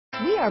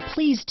We are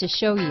pleased to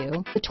show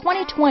you the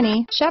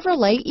 2020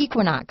 Chevrolet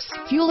Equinox.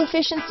 Fuel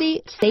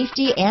efficiency,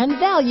 safety, and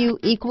value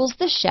equals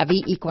the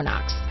Chevy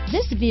Equinox.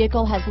 This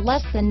vehicle has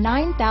less than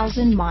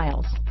 9,000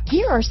 miles.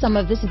 Here are some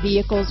of this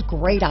vehicle's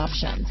great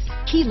options: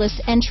 keyless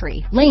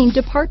entry, lane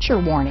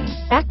departure warning,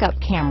 backup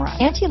camera,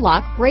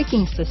 anti-lock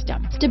braking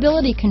system,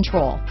 stability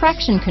control,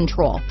 traction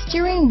control,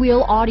 steering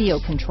wheel audio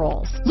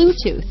controls,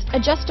 Bluetooth,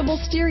 adjustable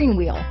steering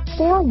wheel,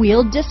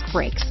 four-wheel disc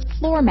brakes,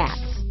 floor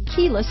mats,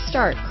 keyless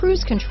start,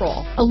 cruise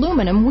control,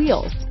 aluminum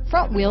wheels,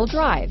 front wheel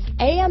drive,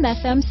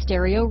 AM/FM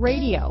stereo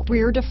radio,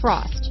 rear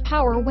defrost,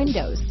 power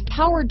windows,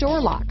 power door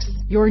locks.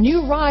 Your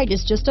new ride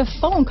is just a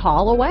phone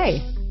call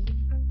away.